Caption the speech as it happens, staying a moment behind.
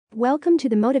Welcome to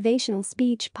the Motivational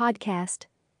Speech Podcast.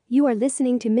 You are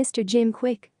listening to Mr. Jim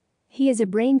Kwik. He is a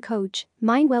brain coach,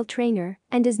 mindwell trainer,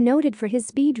 and is noted for his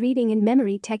speed reading and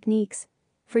memory techniques.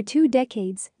 For 2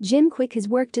 decades, Jim Kwik has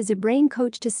worked as a brain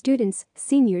coach to students,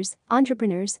 seniors,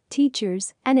 entrepreneurs,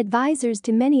 teachers, and advisors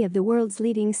to many of the world's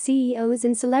leading CEOs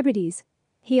and celebrities.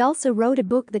 He also wrote a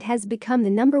book that has become the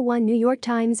 #1 New York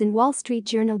Times and Wall Street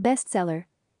Journal bestseller.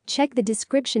 Check the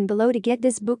description below to get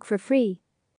this book for free.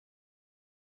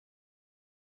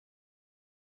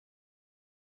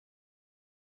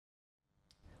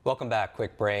 Welcome back,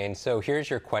 Kwik Brain. So here's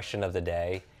your question of the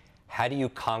day. How do you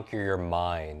conquer your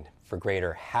mind for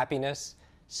greater happiness,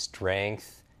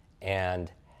 strength,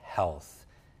 and health?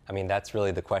 I mean, that's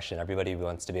really the question. Everybody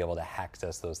wants to be able to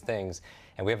access those things.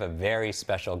 And we have a very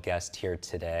special guest here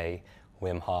today,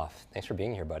 Wim Hof. Thanks for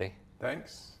being here, buddy.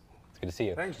 Thanks. It's good to see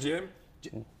you. Thanks, Jim.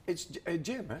 It's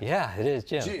Jim, huh? Yeah, it is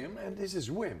Jim. Jim, and this is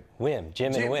Wim. Wim,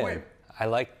 Jim and Wim. I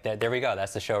like that. There we go.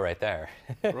 That's the show right there.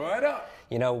 Right up.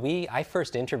 You know, I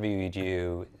first interviewed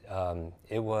you,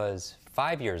 it was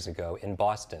 5 years ago in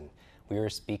Boston. We were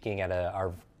speaking at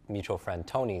our mutual friend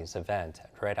Tony's event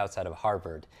right outside of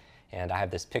Harvard. And I have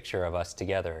this picture of us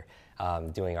together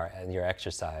doing your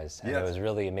exercise. And Yes. It was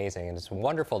really amazing. And it's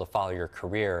wonderful to follow your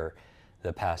career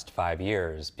the past 5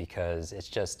 years because it's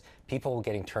just people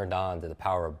getting turned on to the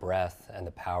power of breath and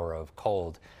the power of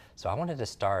cold. So I wanted to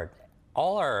start.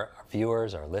 All our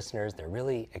viewers, our listeners, they're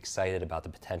really excited about the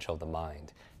potential of the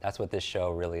mind. That's what this show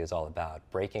really is all about,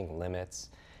 breaking limits.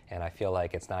 And I feel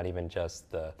like it's not even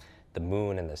just the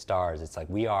moon and the stars. It's like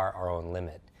we are our own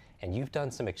limit. And you've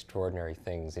done some extraordinary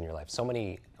things in your life. So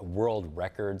many world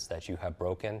records that you have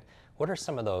broken. What are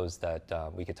some of those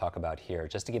that we could talk about here,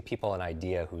 just to give people an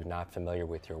idea who's not familiar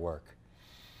with your work?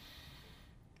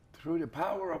 Through the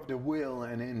power of the will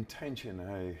and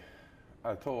intention,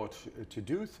 I thought to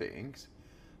do things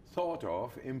thought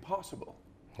of impossible.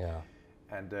 Yeah.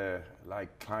 And like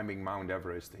climbing Mount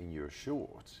Everest in your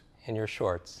shorts. In your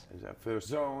shorts. The first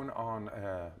zone on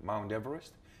Mount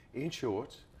Everest in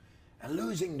shorts and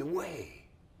losing the way.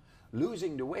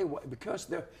 Losing the way because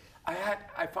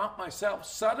I found myself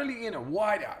suddenly in a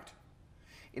whiteout.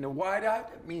 In a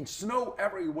whiteout, it means snow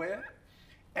everywhere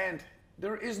and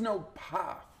there is no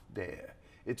path there.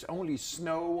 It's only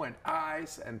snow and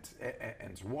ice and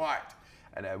it's white.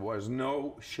 And there was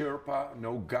no Sherpa,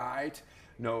 no guide,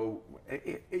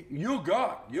 you're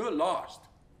gone, you're lost.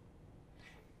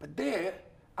 But there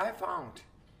I found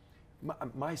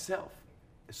myself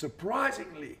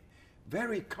surprisingly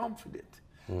very confident,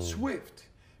 swift,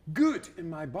 good in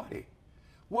my body,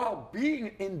 while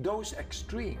being in those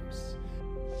extremes.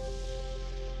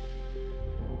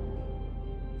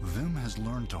 Wim has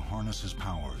learned to harness his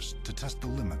powers to test the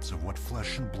limits of what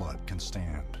flesh and blood can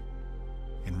stand.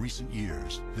 In recent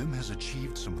years, Wim has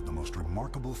achieved some of the most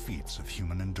remarkable feats of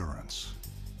human endurance.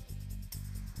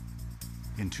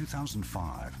 In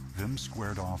 2005, Wim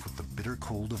squared off with the bitter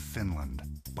cold of Finland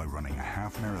by running a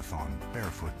half marathon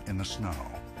barefoot in the snow.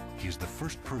 He is the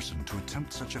first person to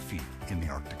attempt such a feat in the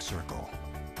Arctic Circle.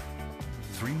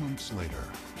 3 months later,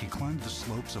 he climbed the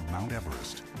slopes of Mount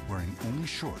Everest wearing only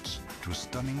shorts to a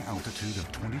stunning altitude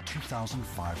of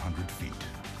 22,500 feet.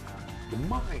 The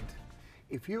mind,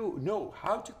 if you know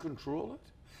how to control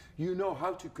it, you know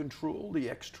how to control the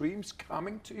extremes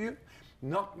coming to you,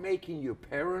 not making you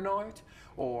paranoid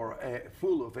or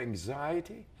full of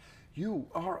anxiety, you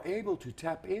are able to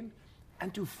tap in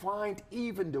and to find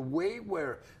even the way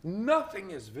where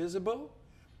nothing is visible.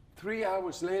 3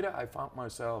 hours later, I found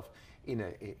myself in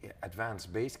an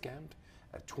advanced base camp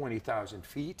at 20,000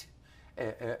 feet,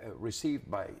 received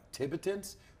by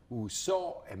Tibetans who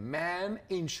saw a man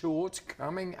in shorts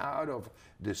coming out of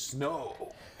the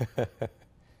snow.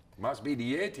 Must be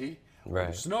the Yeti, or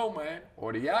the snowman,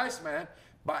 or the Iceman,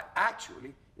 but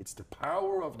actually it's the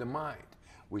power of the mind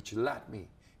which led me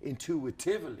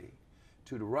intuitively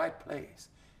to the right place.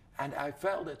 And I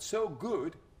felt it so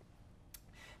good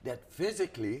that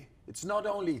physically, it's not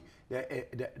only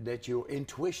that your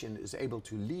intuition is able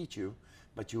to lead you,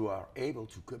 but you are able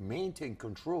to maintain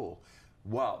control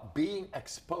while being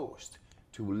exposed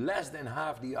to less than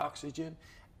half the oxygen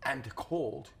and the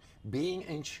cold, being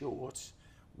in shorts.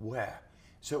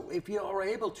 So if you are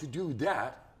able to do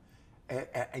that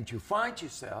and you find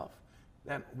yourself,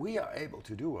 then we are able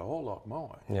to do a whole lot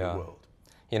more in the world.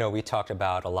 You know, we talked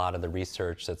about a lot of the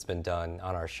research that's been done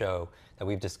on our show, that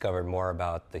we've discovered more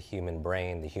about the human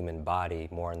brain, the human body,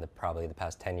 more in probably the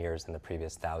past 10 years than the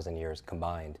previous 1,000 years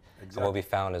combined. Exactly. And what we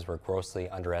found is we're grossly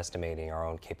underestimating our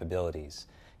own capabilities,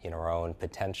 our own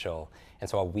potential. And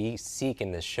so what we seek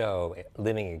in this show,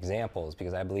 living examples,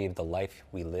 because I believe the life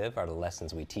we live are the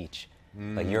lessons we teach.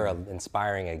 Like you're an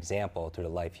inspiring example through the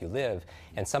life you live.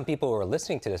 And some people who are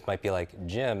listening to this might be like,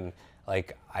 Jim,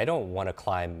 like I don't want to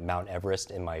climb Mount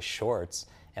Everest in my shorts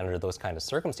and under those kind of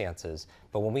circumstances.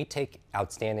 But when we take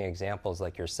outstanding examples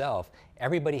like yourself,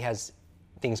 everybody has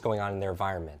things going on in their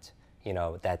environment, you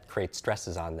know, that create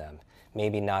stresses on them.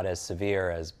 Maybe not as severe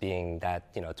as being that,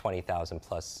 you know, 20,000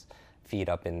 plus feet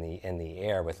up in the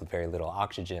air with very little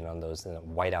oxygen on those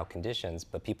whiteout conditions,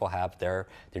 but people have they're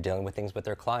dealing with things with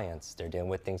their clients, they're dealing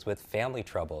with things with family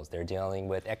troubles, they're dealing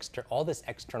with all this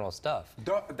external stuff.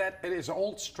 That it is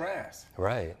all stress.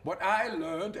 Right. What I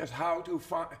learned is how to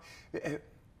find.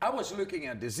 I was looking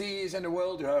at disease in the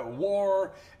world,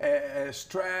 war,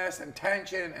 stress and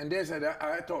tension and this and that.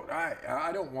 I thought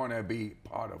I don't want to be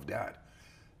part of that.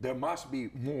 There must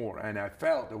be more, and I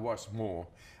felt there was more.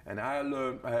 And I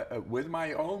learned with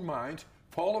my own mind,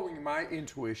 following my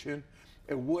intuition,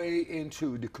 a way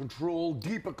into the control,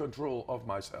 deeper control of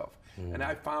myself. And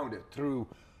I found it through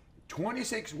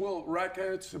 26 world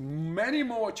records, many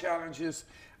more challenges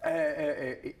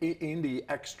in the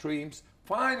extremes.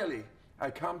 Finally, I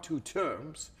come to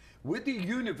terms with the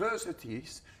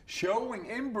universities showing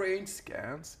in brain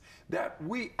scans that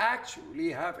we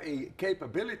actually have a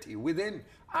capability within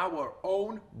our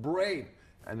own brain.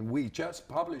 And we just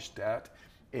published that,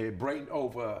 Brain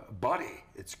Over Body,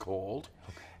 it's called.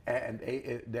 Okay.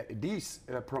 And these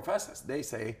professors, they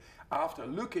say, after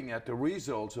looking at the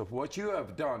results of what you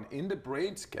have done in the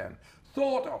brain scan,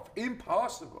 thought of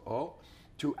impossible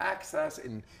to access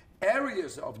in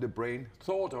areas of the brain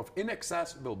thought of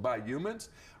inaccessible by humans,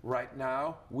 right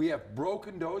now we have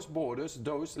broken those borders,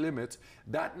 those limits,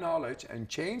 that knowledge, and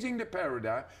changing the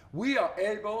paradigm. We are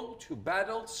able to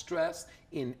battle stress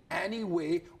in any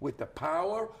way with the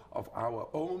power of our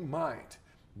own mind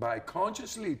by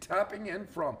consciously tapping in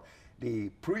from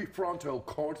the prefrontal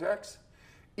cortex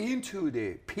into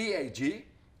the PAG,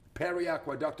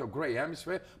 periaqueductal gray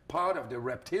hemisphere, part of the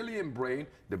reptilian brain,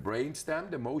 the brainstem,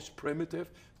 the most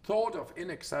primitive, thought of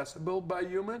inaccessible by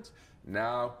humans.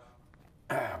 Now,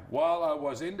 while I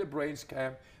was in the brain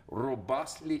scan,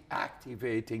 robustly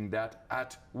activating that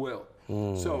at will.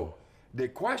 So the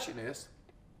question is,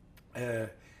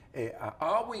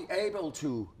 are we able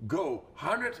to go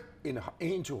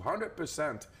into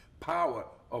 100% power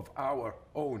of our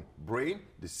own brain,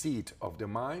 the seat of the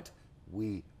mind?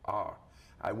 We are.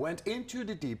 I went into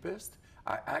the deepest.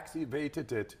 I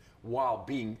activated it while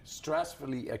being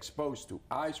stressfully exposed to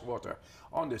ice water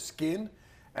on the skin.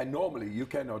 And normally you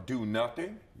cannot do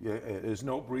nothing. There's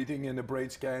no breathing in the brain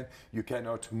scan. You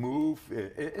cannot move.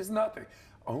 It's nothing.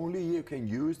 Only you can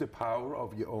use the power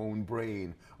of your own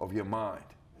brain, of your mind.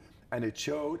 And it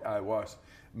showed I was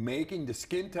making the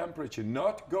skin temperature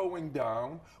not going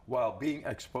down while being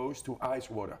exposed to ice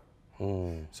water.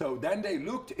 So then they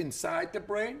looked inside the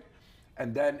brain,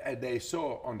 and then they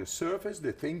saw on the surface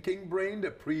the thinking brain,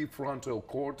 the prefrontal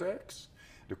cortex,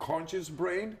 the conscious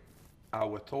brain,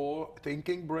 our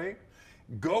thinking brain,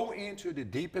 go into the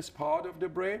deepest part of the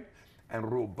brain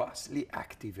and robustly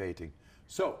activating.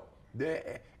 So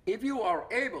if you are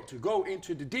able to go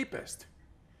into the deepest,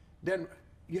 then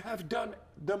you have done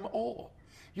them all.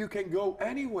 You can go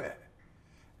anywhere.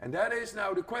 And that is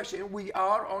now the question. We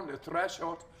are on the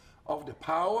threshold of the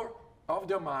power of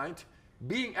the mind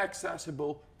being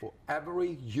accessible for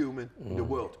every human in the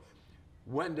world.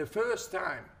 When the first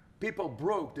time people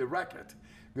broke the record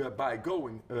by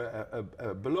going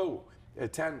below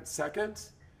 10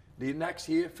 seconds, the next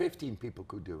year 15 people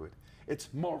could do it. It's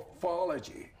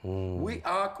morphology. We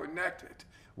are connected.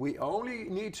 We only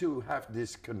need to have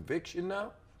this conviction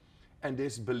now and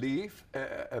this belief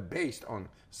based on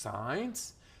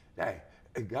science. Hey,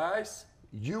 guys,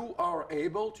 you are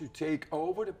able to take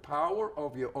over the power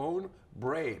of your own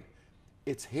brain.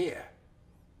 It's here.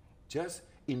 Just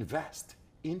invest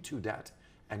into that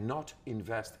and not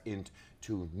invest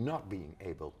into not being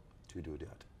able to do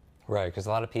that. Right, because a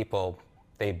lot of people,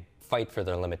 they fight for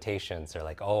their limitations. They're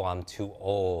like, oh, I'm too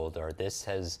old, or this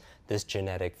has this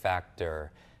genetic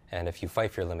factor. And if you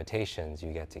fight for your limitations,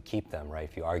 you get to keep them, right?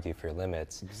 If you argue for your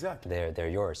limits, exactly, they're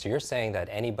yours. So you're saying that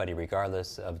anybody,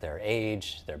 regardless of their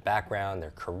age, their background,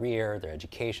 their career, their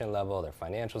education level, their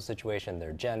financial situation,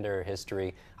 their gender,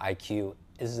 history, IQ,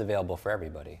 this is available for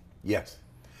everybody. Yes.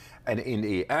 And in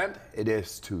the end, it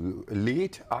is to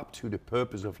lead up to the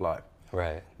purpose of life,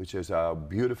 right? Which is our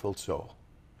beautiful soul,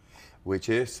 which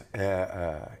is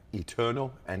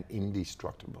eternal and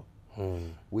indestructible.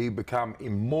 We become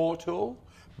immortal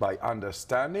by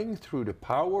understanding through the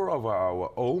power of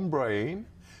our own brain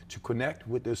to connect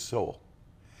with the soul.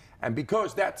 And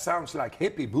because that sounds like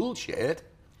hippie bullshit,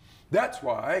 that's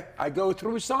why I go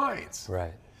through science.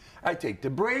 Right. I take the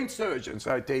brain surgeons,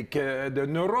 I take the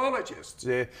neurologists,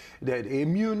 the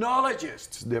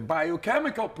immunologists, the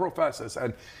biochemical professors,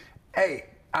 and hey,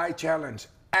 I challenge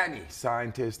any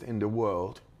scientist in the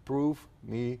world, prove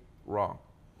me wrong.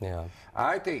 Yeah.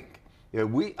 I think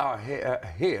we are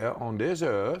here on this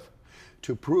earth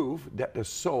to prove that the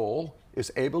soul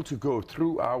is able to go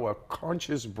through our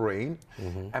conscious brain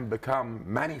and become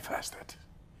manifested.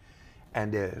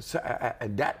 And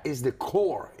that is the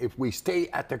core. If we stay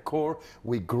at the core,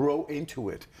 we grow into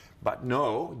it. But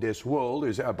no, this world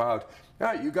is about,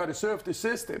 you got to serve the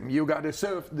system. You got to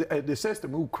serve the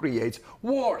system who creates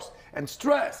wars and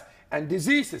stress and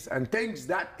diseases and things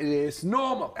that is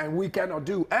normal and we cannot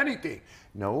do anything.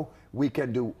 No, we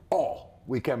can do all.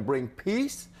 We can bring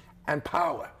peace and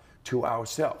power to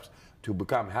ourselves to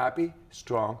become happy,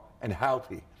 strong, and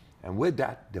healthy. And with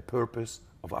that, the purpose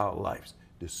of our lives.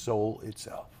 The soul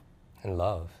itself. And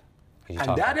love.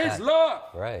 And that is love.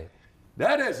 Right.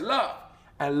 That is love.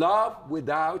 And love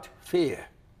without fear.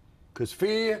 Because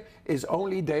fear is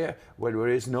only there where there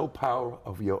is no power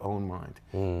of your own mind.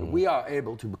 If we are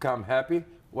able to become happy,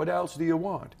 what else do you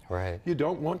want? Right. You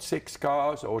don't want 6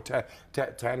 cars or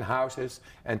 10 houses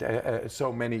and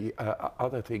so many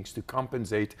other things to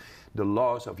compensate the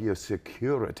loss of your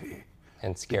security.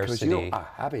 And scarcity. Because you are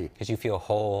happy. Because you feel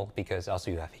whole, because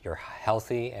also you're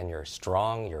healthy and you're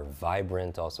strong, you're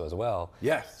vibrant also as well.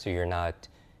 Yes. So you're not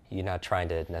trying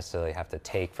to necessarily have to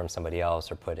take from somebody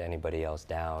else or put anybody else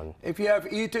down. If you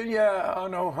have eaten, you are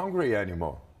not hungry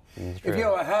anymore. If you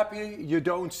are happy, you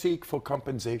don't seek for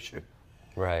compensation.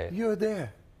 Right. You're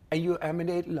there and you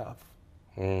emanate love.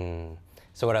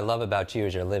 So what I love about you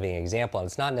is you're a living example. And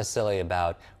it's not necessarily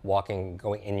about going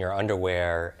in your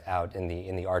underwear out in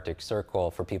the Arctic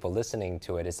Circle for people listening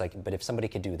to it. It's like, but if somebody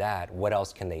could do that, what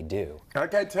else can they do? I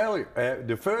can tell you,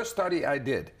 the first study I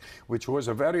did, which was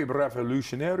a very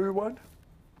revolutionary one,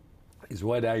 is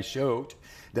what I showed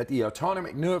that the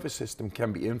autonomic nervous system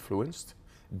can be influenced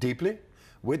deeply.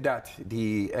 With that,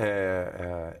 the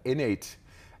innate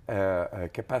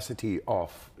capacity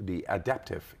of the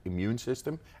adaptive immune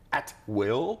system at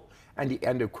will, and the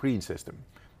endocrine system.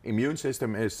 Immune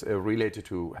system is related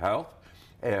to health,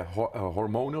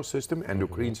 hormonal system,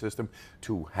 endocrine system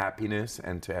to happiness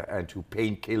and to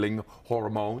pain-killing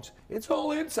hormones. It's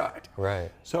all inside.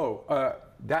 Right. So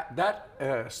that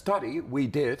study we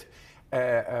did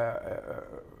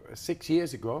 6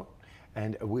 years ago,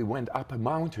 and we went up a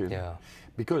mountain. Yeah.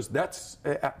 Because that's,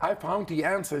 I found the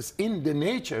answers in the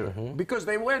nature because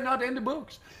they were not in the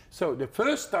books. So the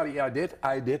first study I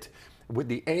did with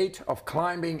the aid of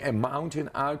climbing a mountain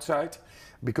outside,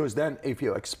 because then if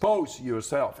you expose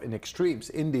yourself in extremes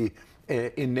in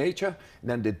nature,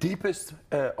 then the deepest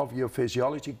of your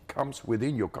physiology comes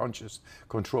within your conscious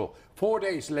control. 4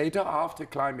 days later, after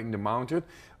climbing the mountain,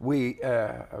 we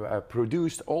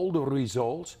produced all the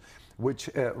results which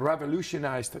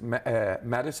revolutionized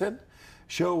medicine,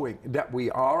 showing that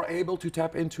we are able to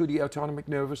tap into the autonomic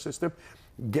nervous system,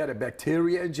 get a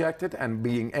bacteria injected, and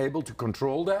being able to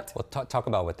control that. Well, talk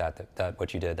about what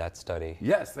you did, that study.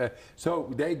 Yes, so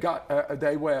they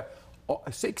were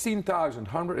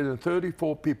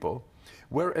 16,134 people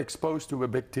were exposed to a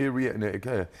bacteria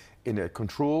in a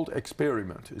controlled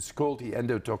experiment. It's called the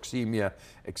endotoxemia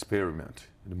experiment,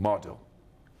 the model.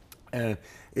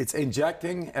 It's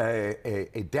injecting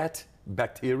a dead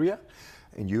bacteria,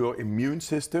 and your immune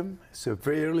system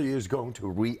severely is going to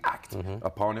react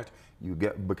upon it. You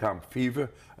become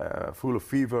full of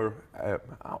fever,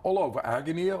 all over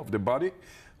agony of the body,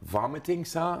 vomiting,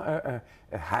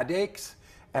 headaches,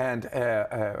 and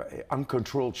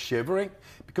uncontrolled shivering,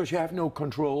 because you have no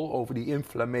control over the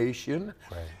inflammation,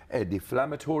 the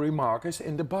inflammatory markers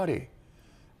in the body.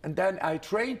 And then I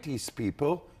trained these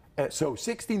people, so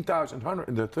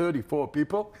 16,134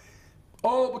 people,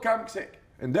 all becoming sick.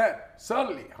 And then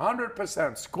suddenly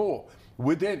 100% score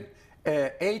within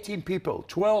 18 people,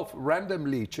 12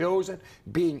 randomly chosen,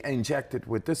 being injected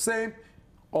with the same,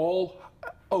 all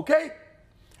okay.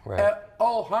 Right.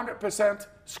 All 100%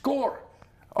 score,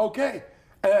 okay.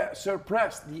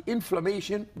 Suppressed the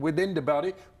inflammation within the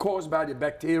body caused by the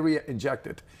bacteria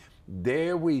injected.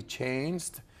 There we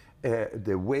changed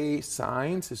the way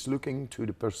science is looking to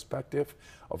the perspective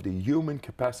of the human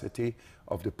capacity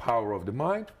of the power of the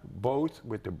mind, both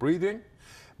with the breathing,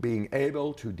 being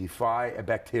able to defy a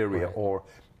bacteria or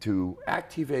to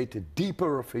activate the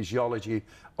deeper physiology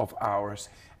of ours.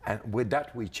 And with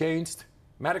that, we changed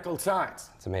medical science.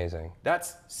 It's amazing.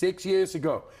 That's 6 years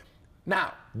ago.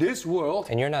 Now, this world...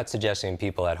 And you're not suggesting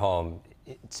people at home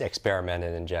experiment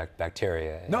and inject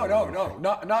bacteria? No,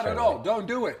 not at all. Don't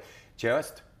do it.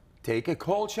 Just take a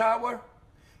cold shower,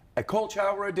 A cold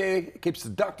shower a day keeps the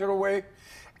doctor away,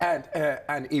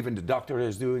 and even the doctor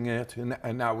is doing it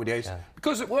nowadays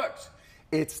because it works.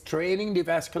 It's training the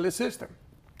vascular system.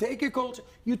 Take a cold,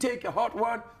 you take a hot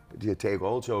one, but you take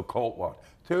also a cold one.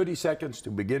 30 seconds to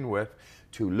begin with,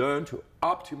 to learn to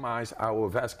optimize our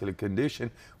vascular condition,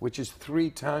 which is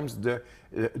 3 times the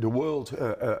world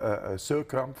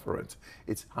circumference.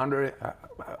 It's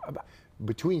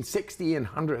between 60 and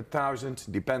 100,000,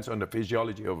 depends on the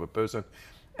physiology of a person,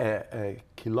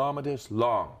 kilometers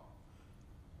long.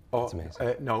 That's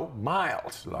amazing. No,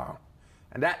 miles long.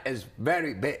 And that is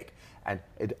very big. And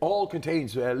it all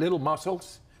contains little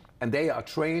muscles, and they are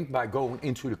trained by going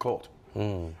into the cold.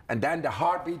 And then the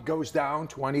heartbeat goes down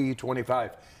 20,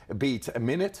 25 beats a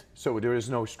minute, so there is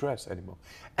no stress anymore.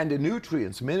 And the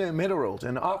nutrients, minerals,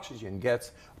 and oxygen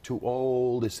gets to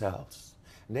all the cells.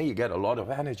 And then you get a lot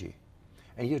of energy.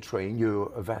 And you train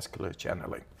your vascular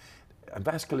channeling. And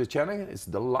vascular channeling is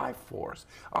the life force.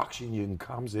 Oxygen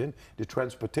comes in, the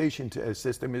transportation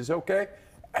system is okay,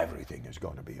 everything is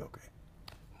going to be okay.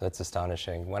 That's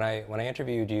astonishing. When I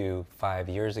interviewed you 5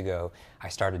 years ago, I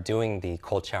started doing the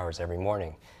cold showers every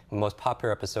morning. The most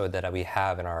popular episode that we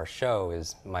have in our show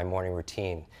is my morning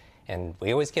routine. And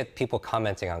we always get people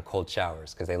commenting on cold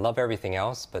showers because they love everything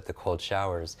else, but the cold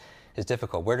showers is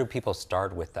difficult. Where do people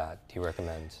start with that, do you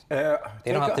recommend? They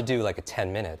don't have to do like a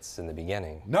 10 minutes in the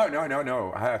beginning.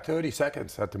 No. 30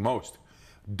 seconds at the most.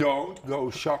 Don't go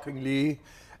shockingly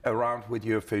around with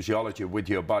your physiology, with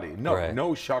your body. No,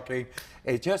 no shocking.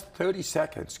 It's just 30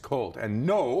 seconds cold. And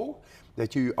know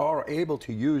that you are able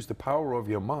to use the power of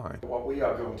your mind. What we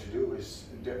are going to do is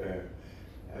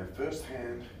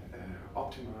firsthand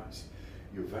optimize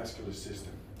your vascular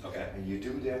system. Okay. And you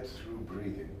do that through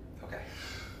breathing. Okay.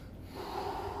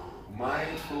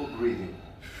 Mindful breathing.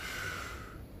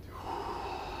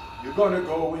 You're going to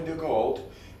go in the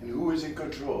cold, and who is in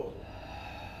control?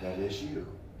 That is you.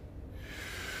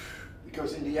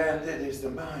 Because in the end, it is the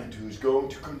mind who's going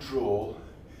to control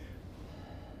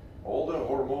all the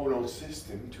hormonal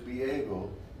system to be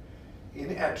able,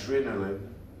 in adrenaline,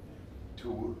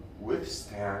 to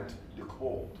withstand the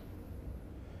cold.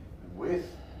 And with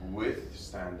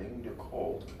withstanding the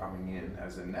cold coming in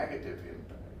as a negative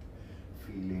impact,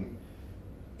 feeling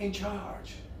in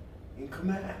charge, in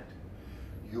command.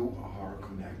 You are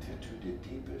connected to the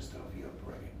deepest of your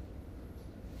brain.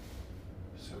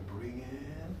 So bring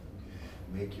in,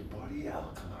 make your body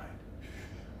alkaline.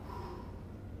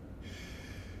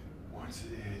 Once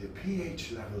the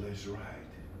pH level is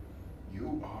right,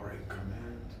 you are in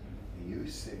command, and you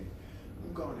say,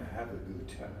 I'm going to have a good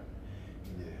time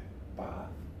in the bath,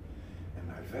 and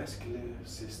my vascular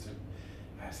system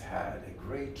has had a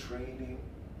great training,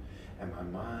 and my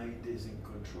mind is in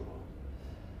control.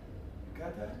 You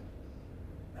got that?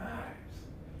 Nice.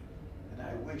 And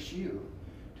I wish you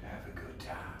to have a good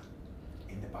time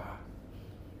in the bath.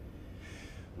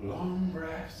 Long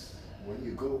breaths when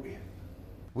you go in.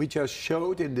 We just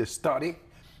showed in this study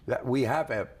that we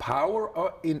have a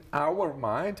power in our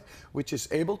mind which is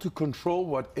able to control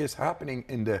what is happening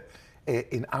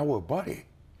in our body.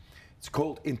 It's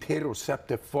called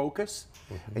interoceptive focus,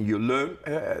 and you learn.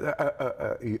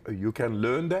 You can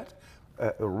learn that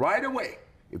right away.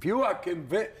 If you are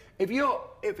convinced, if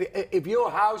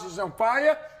your house is on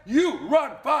fire, you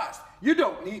run fast. You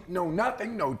don't need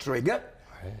nothing, no trigger.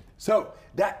 Right. So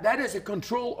that is a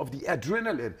control of the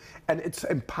adrenaline, and it's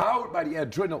empowered by the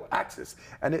adrenal axis,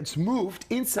 and it's moved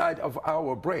inside of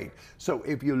our brain. So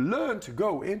if you learn to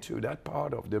go into that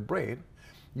part of the brain,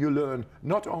 you learn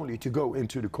not only to go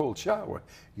into the cold shower,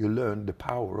 you learn the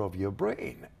power of your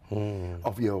brain,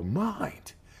 of your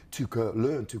mind, to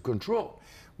learn to control.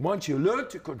 Once you learn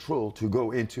to control, to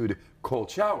go into the cold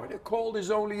shower, the cold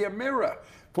is only a mirror,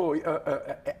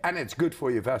 and it's good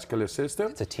for your vascular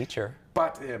system. It's a teacher.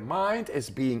 But the mind is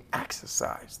being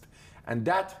exercised. And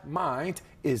that mind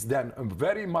is then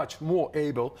very much more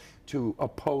able to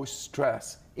oppose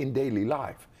stress in daily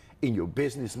life, in your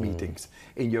business meetings,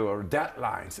 in your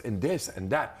deadlines, in this and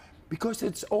that. Because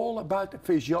it's all about the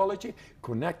physiology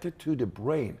connected to the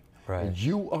brain. Right. And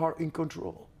you are in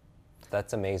control.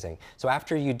 That's amazing. So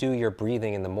after you do your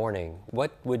breathing in the morning,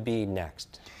 what would be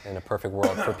next in a perfect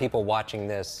world for people watching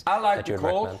this? I like that the you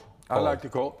would cold. recommend? I like the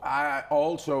cold. I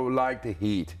also like the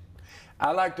heat.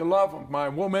 I like the love of my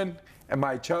woman and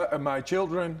my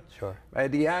children, sure,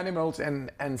 the animals,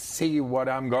 and see what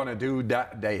I'm gonna do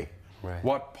that day. Right.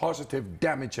 What positive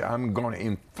damage I'm gonna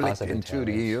inflict into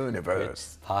the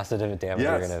universe. Positive damage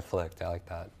you're gonna inflict. I like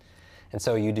that. And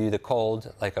so you do the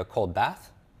cold, like a cold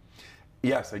bath?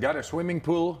 Yes, I got a swimming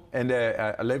pool, and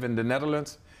I live in the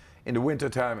Netherlands. In the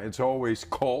wintertime, it's always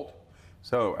cold.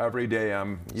 So every day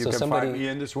you So can somebody- find me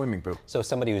in the swimming pool. So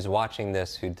somebody who's watching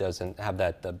this who doesn't have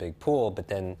the big pool, but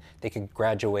then they could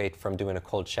graduate from doing a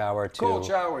cold shower to Cold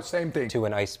shower, same thing. to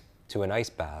an ice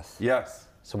bath. Yes.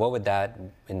 So what would that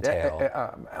entail?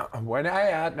 When I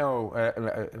had no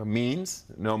means,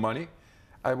 no money,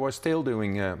 I was still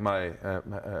doing in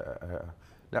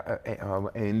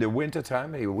the winter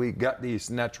time, we got these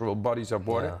natural bodies of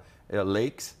water,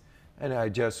 lakes, and I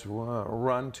just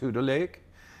run to the lake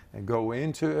and go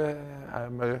into,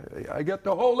 I got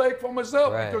the whole lake for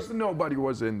myself because nobody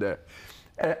was in there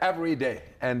every day.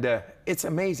 And it's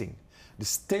amazing, the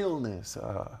stillness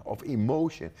of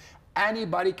emotion.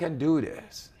 Anybody can do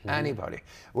this, anybody.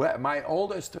 Well, my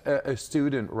oldest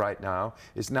student right now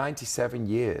is 97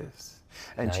 years.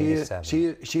 And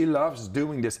she loves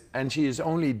doing this, and she is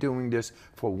only doing this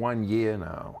for 1 year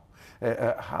now.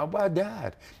 How about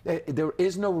that? There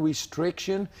is no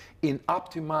restriction in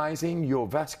optimizing your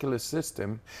vascular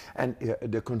system and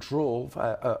the control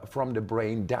from the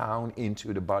brain down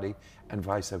into the body and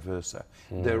vice versa.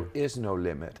 There is no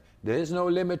limit. There is no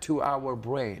limit to our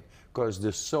brain because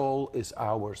the soul is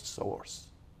our source.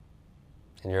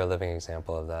 And you're a living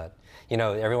example of that. You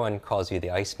know, everyone calls you the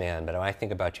Iceman, but when I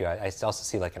think about you, I also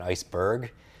see like an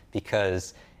iceberg,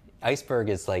 because iceberg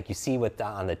is like you see what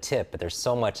on the tip, but there's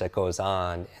so much that goes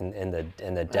on in the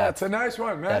depth. That's a nice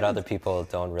one, man. That other people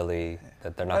don't really,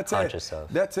 that they're not conscious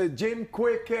of. That's a Jim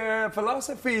Kwik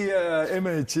philosophy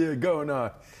image going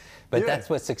on. But that's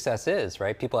what success is,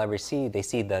 right? People ever see, they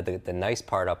see the nice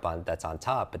part that's on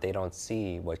top, but they don't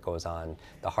see what goes on,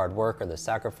 the hard work or the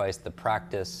sacrifice, the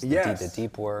practice, the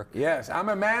deep work. Yes, I'm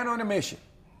a man on a mission.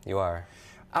 You are.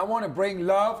 I want to bring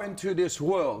love into this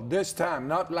world this time,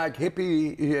 not like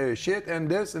hippie shit and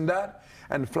this and that,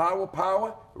 and flower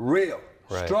power, real,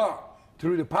 strong,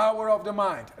 through the power of the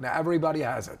mind, and everybody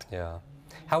has it. Yeah.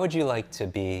 How would you like to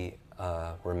be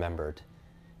remembered?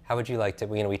 How would you like to,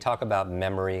 we talk about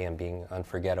memory and being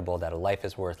unforgettable, that a life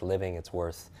is worth living, it's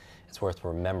worth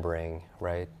remembering,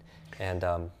 right? And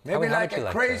maybe like a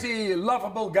crazy,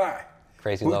 lovable guy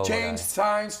who changed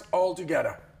science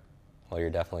altogether. Well, you're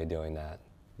definitely doing that.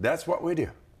 That's what we do.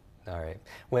 All right.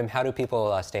 Wim, how do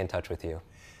people stay in touch with you?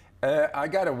 I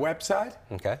got a website.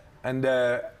 Okay. And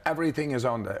everything is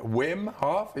on there. Wim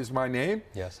Hof is my name.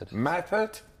 Yes, it is.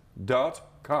 Method.com.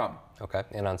 Okay.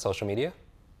 And on social media?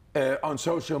 On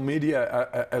social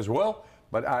media as well,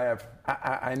 but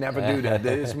I never do that.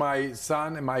 It is my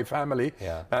son and my family,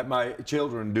 my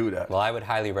children do that. Well, I would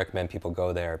highly recommend people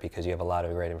go there because you have a lot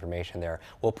of great information there.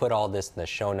 We'll put all this in the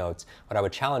show notes. What I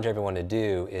would challenge everyone to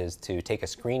do is to take a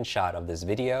screenshot of this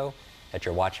video that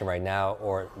you're watching right now,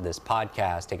 or this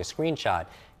podcast, take a screenshot,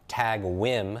 tag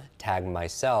Wim, tag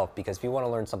myself, because if you want to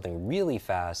learn something really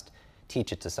fast,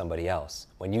 teach it to somebody else.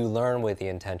 When you learn with the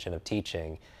intention of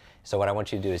teaching, so what I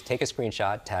want you to do is take a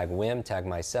screenshot, tag Wim, tag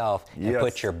myself, and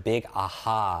put your big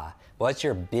aha. What's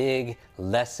your big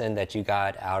lesson that you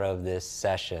got out of this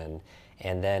session?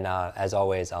 And then, as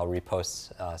always, I'll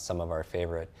repost some of our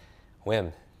favorite.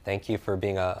 Wim, thank you for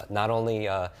being not only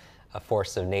a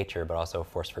force of nature, but also a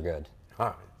force for good.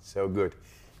 Ah, so good.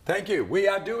 Thank you. We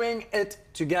are doing it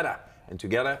together. And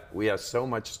together, we are so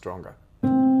much stronger.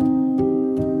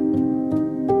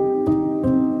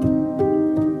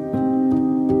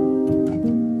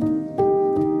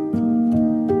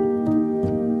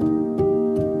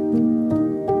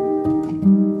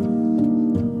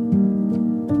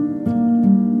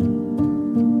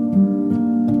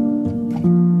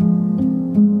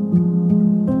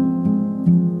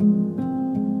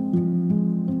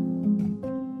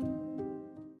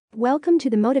 Welcome to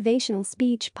the Motivational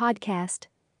Speech Podcast.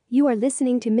 You are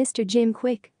listening to Mr. Jim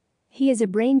Kwik. He is a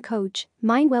brain coach,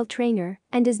 mindwell trainer,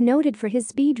 and is noted for his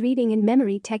speed reading and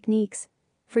memory techniques.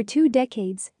 For 2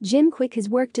 decades, Jim Kwik has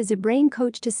worked as a brain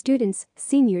coach to students,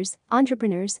 seniors,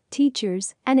 entrepreneurs,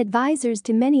 teachers, and advisors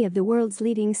to many of the world's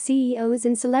leading CEOs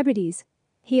and celebrities.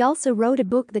 He also wrote a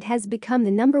book that has become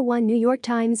the #1 New York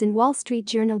Times and Wall Street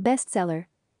Journal bestseller.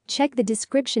 Check the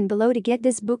description below to get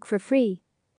this book for free.